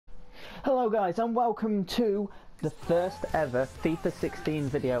Hello guys and welcome to the first ever FIFA 16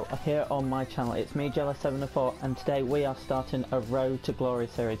 video here on my channel. It's me, Jellis704, and today we are starting a Road to Glory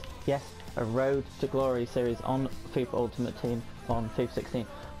series. Yes, a Road to Glory series on FIFA Ultimate Team on FIFA 16.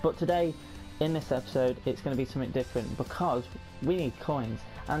 But today, in this episode, it's going to be something different because we need coins.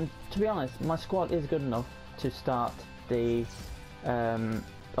 And to be honest, my squad is good enough to start the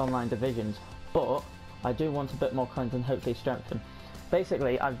online divisions, but I do want a bit more coins and hopefully strengthen.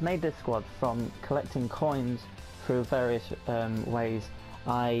 Basically, I've made this squad from collecting coins through various ways.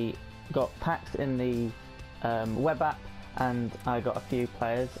 I got packs in the web app, and I got a few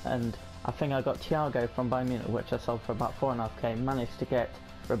players, and I think I got Thiago from Bayern Munich, which I sold for about 4.5k. Managed to get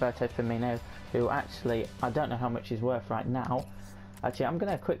Roberto Firmino, who actually, I don't know how much he's worth right now. Actually, I'm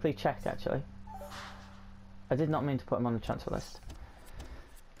going to quickly check, actually. I did not mean to put him on the transfer list.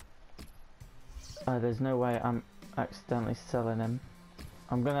 There's no way I'm accidentally selling him.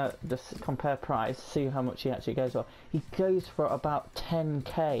 I'm gonna just compare price, see how much he actually goes for. He goes for about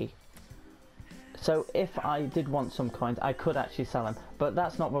 10k. So if I did want some coins, I could actually sell him, but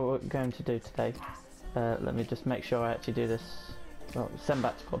that's not what we're going to do today. Let me just make sure I actually do this. Oh, send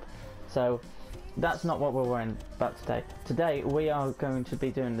back to club. So that's not what we're worrying about today. Today we are going to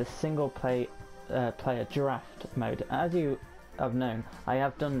be doing the single player draft mode. As you have known, I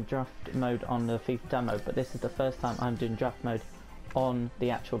have done draft mode on the FIFA demo, but this is the first time I'm doing draft mode on the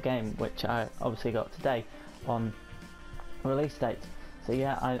actual game, which I obviously got today on release date. So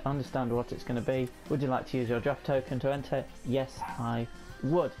yeah, I understand what it's going to be. Would you like to use your draft token to enter? Yes, I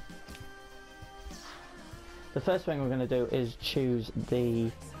would. The first thing we're going to do is choose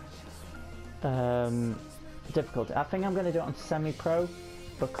the difficulty. I think I'm going to do it on semi-pro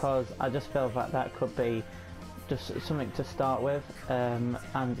because I just feel that that could be just something to start with, and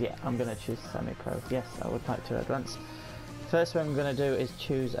yeah, I'm going to choose semi-pro. Yes, I would like to advance. First thing I'm going to do is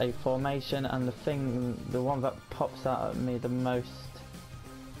choose a formation, and the one that pops out at me the most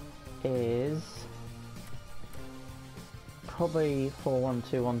is probably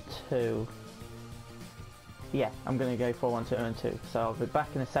 4-1-2-1-2. Yeah, I'm going to go 4-1-2-1-2. So I'll be back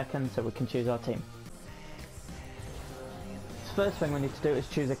in a second so we can choose our team. The first thing we need to do is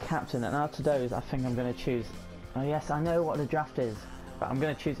choose a captain, and out of those I think I'm going to choose, oh yes, I know what the draft is, but I'm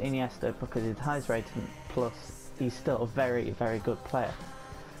going to choose Iniesta because he's highest rating, plus he's still a very, very good player.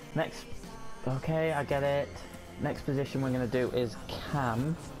 Next, okay, I get it. Next position we're going to do is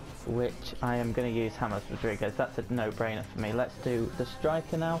Cam, which I am going to use James Rodriguez. That's a no-brainer for me. Let's do the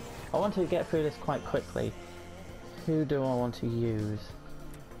striker now. I want to get through this quite quickly. Who do I want to use?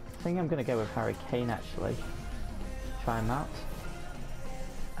 I think I'm going to go with Harry Kane, actually. Try him out.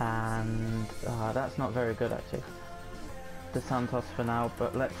 And that's not very good, actually. De Santos for now,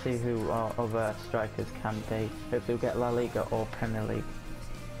 but let's see who our other strikers can be. Hopefully we'll get La Liga or Premier League.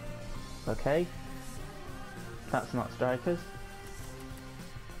 Okay, that's not strikers.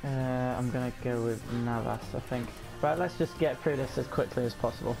 I'm gonna go with Navas, I think. Right, let's just get through this as quickly as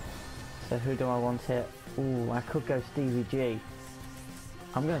possible. So who do I want here? Ooh, I could go Stevie G.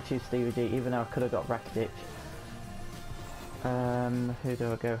 I'm gonna choose Stevie G, even though I could have got Rakitic. Who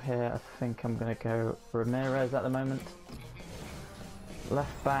do I go here? I think I'm gonna go Ramirez at the moment.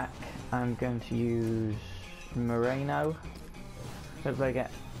 Left back, I'm going to use Moreno. Hopefully I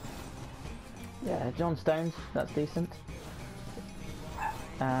get, yeah, John Stones, that's decent.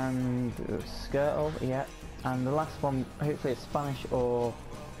 And Skirtle, yeah. And the last one, hopefully it's Spanish, or,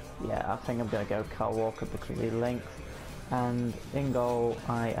 yeah, I think I'm going to go Kyle Walker because of the length. And in goal,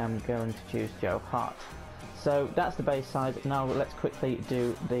 I am going to choose Joe Hart. So that's the base side. Now let's quickly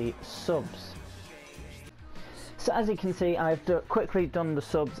do the subs. So as you can see, I've quickly done the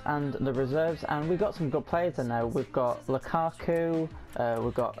subs and the reserves, and we've got some good players in there. We've got Lukaku,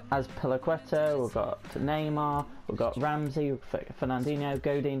 we've got Azpilicueta, we've got Neymar, we've got Ramsey, Fernandinho,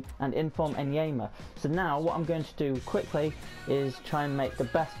 Godin, and Inform Enyema. So now what I'm going to do quickly is try and make the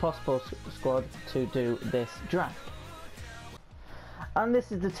best possible squad to do this draft. And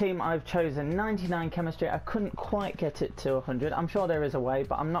this is the team I've chosen. 99 chemistry. I couldn't quite get it to 100. I'm sure there is a way,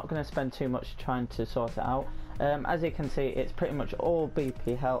 but I'm not going to spend too much trying to sort it out. As you can see, it's pretty much all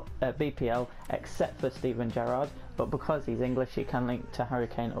BPL except for Steven Gerrard, but because he's English he can link to Harry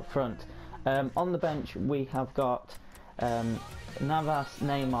Kane up front. On the bench we have got Navas,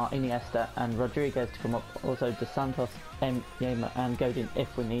 Neymar, Iniesta and Rodriguez to come up, also De Santos, Enyema and Godin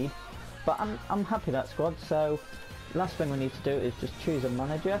if we need. But I'm happy with that squad. So last thing we need to do is just choose a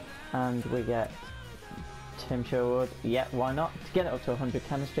manager, and we get Tim Sherwood. Yeah, why not? To get it up to 100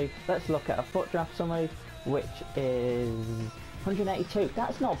 chemistry, let's look at a FUT draft summary, which is 182.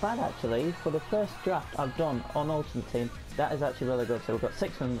 That's not bad actually. For the first draft I've done on Ultimate Team, that is actually really good. So we've got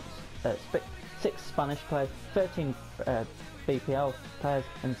 6 Spanish players, 13 BPL players,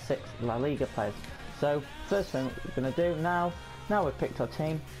 and 6 La Liga players. So first thing we're going to do now we've picked our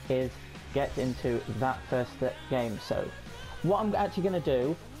team, is get into that first game. So what I'm actually going to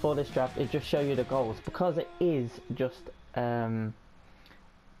do for this draft is just show you the goals, because it is just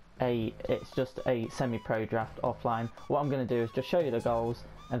it's just a semi-pro draft offline. What I'm going to do is just show you the goals,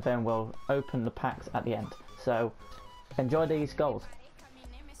 and then we'll open the packs at the end. So enjoy these goals.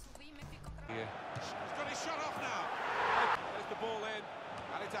 He's got his shot off now. There's the ball in,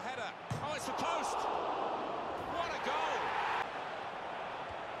 and it's a header. Oh, it's the post. What a goal!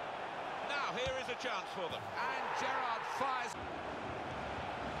 Now here is a chance for them, and Gerrard fires.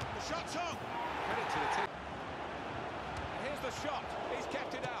 The shot's on. Credit to the team. Here's the shot. He's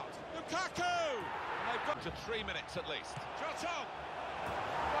kept it out. Lukaku! And they've got to 3 minutes at least. Shot's on.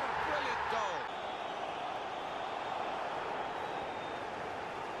 What a brilliant goal.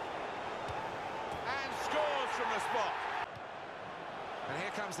 And scores from the spot. And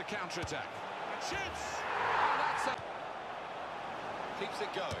here comes the counter-attack. And shoots! Oh, that's a... Keeps it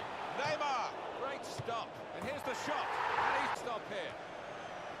going. Neymar! Great stop. And here's the shot. And he's stop here.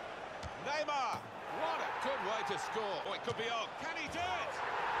 Neymar! What a good way to score. Oh, it could be on. Can he do it?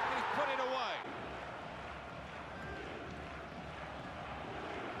 And he's put it away.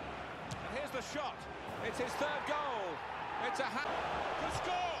 And here's the shot. It's his 3rd goal. It's a hat. Good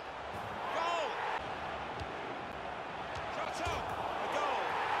score. Goal. Shot on. A goal.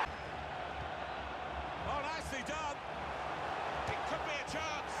 Oh, nicely done. It could be a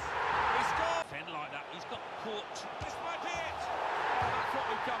chance. He scored. Defend like that. He's got caught. This might be it. That's what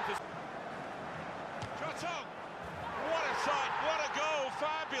we've come to. Shot on. What a sight. What a goal.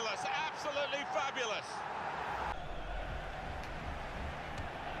 Fabulous. Absolutely fabulous.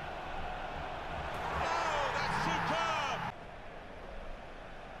 Oh, that's superb.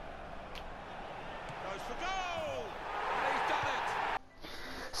 Goes for goal. And he's done it.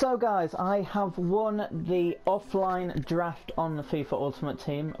 So guys, I have won the offline draft on the FIFA Ultimate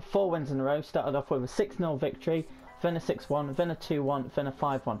Team. 4 wins in a row. Started off with a 6-0 victory, then a 6-1, then a 2-1, then a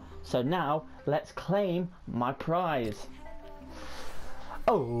 5-1. So now, let's claim my prize.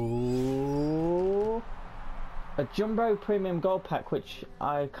 Oh, a Jumbo Premium Gold Pack, which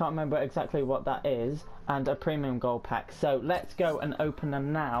I can't remember exactly what that is, and a Premium Gold Pack. So let's go and open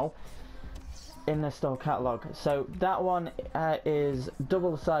them now in the store catalogue. So that one is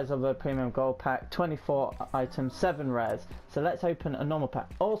double the size of a Premium Gold Pack, 24 items, 7 rares. So let's open a normal pack.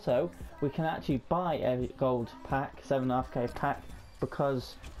 Also, we can actually buy a gold pack, 7.5k pack,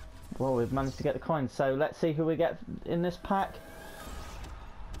 because, well, we've managed to get the coins. So let's see who we get in this pack.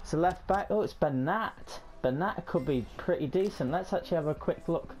 So left back, oh, it's Bernat. Bernat could be pretty decent. Let's actually have a quick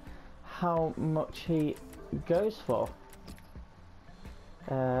look how much he goes for.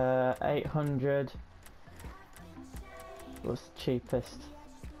 800 was the cheapest.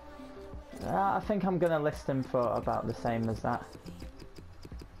 I think I'm gonna list him for about the same as that.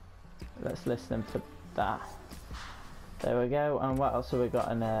 Let's list him for that. There we go. And what else have we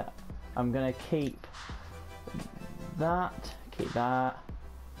got in there? I'm gonna keep that. Keep that.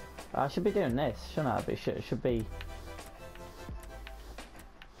 I should be doing this, shouldn't I? It should be.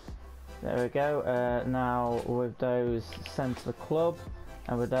 There we go. Now with those sent to the club,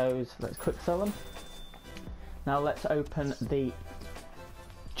 and with those, let's quick sell them. Now let's open the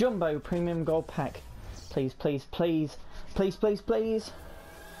Jumbo Premium Gold Pack. Please, please, please, please, please, please.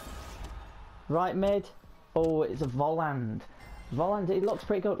 Right mid. Oh, it's a Voland. Voland, it looks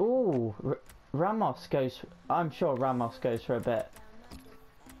pretty good. Oh, Ramos goes. I'm sure Ramos goes for a bit.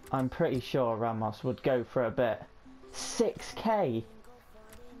 I'm pretty sure Ramos would go for a bit. 6k.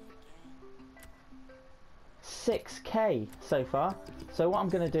 6k so far. So what I'm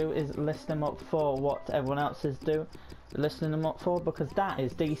going to do is list them up for what everyone else is listing them up for, because that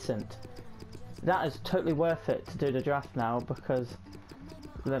is decent. That is totally worth it to do the draft now, because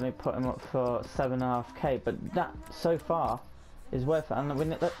let me put him up for 7.5k. But that so far is worth it. And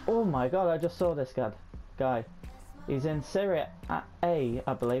we, oh my god, I just saw this guy. He's in Serie A,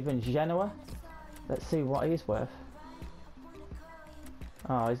 I believe, in Genoa. Let's see what he's worth.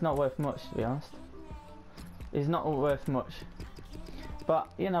 Oh, he's not worth much, to be honest. He's not worth much. But,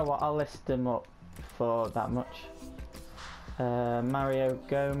 you know what, I'll list him up for that much. Mario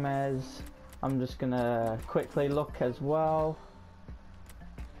Gomez. I'm just going to quickly look as well.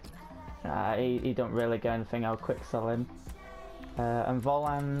 He don't really go anything, I'll quick sell him. And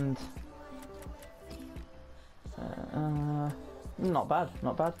Voland. Not bad,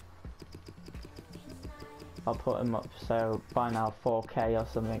 not bad. I'll put him up, so by now 4k or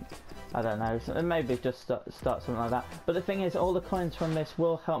something. I don't know, so maybe just start something like that. But the thing is, all the coins from this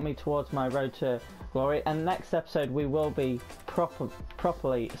will help me towards my road to glory, and next episode we will be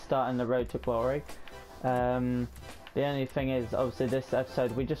properly starting the road to glory. The only thing is, obviously this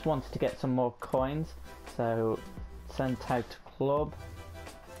episode we just wanted to get some more coins, so send tag to club,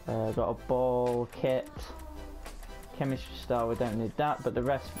 got a ball, kit, chemistry star, we don't need that, but the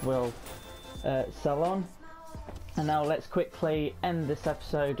rest will sell on. And now let's quickly end this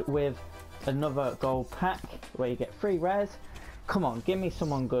episode with another gold pack where you get 3 rares. Come on, give me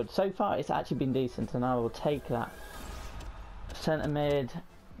someone good. So far it's actually been decent and I will take that. Centre mid,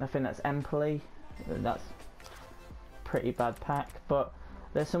 I think that's Empoli. That's pretty bad pack, but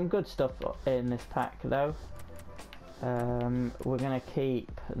there's some good stuff in this pack though. We're going to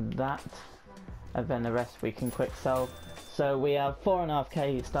keep that, and then the rest we can quick sell. So we have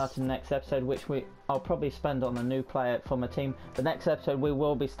 4.5k starting next episode, which I'll probably spend on a new player for my team. But next episode we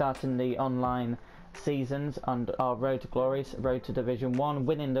will be starting the online seasons and our road to glories, road to Division 1,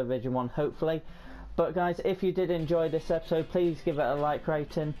 winning Division 1 hopefully. But guys, if you did enjoy this episode, please give it a like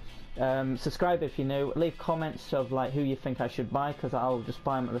rating, subscribe if you're new, leave comments of like who you think I should buy, because I'll just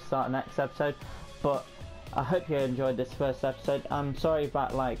buy them at the start of next episode. But I hope you enjoyed this first episode. I'm sorry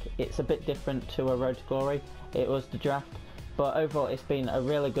that like it's a bit different to a road to glory, it was the draft, but overall it's been a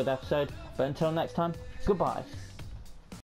really good episode. But until next time, goodbye.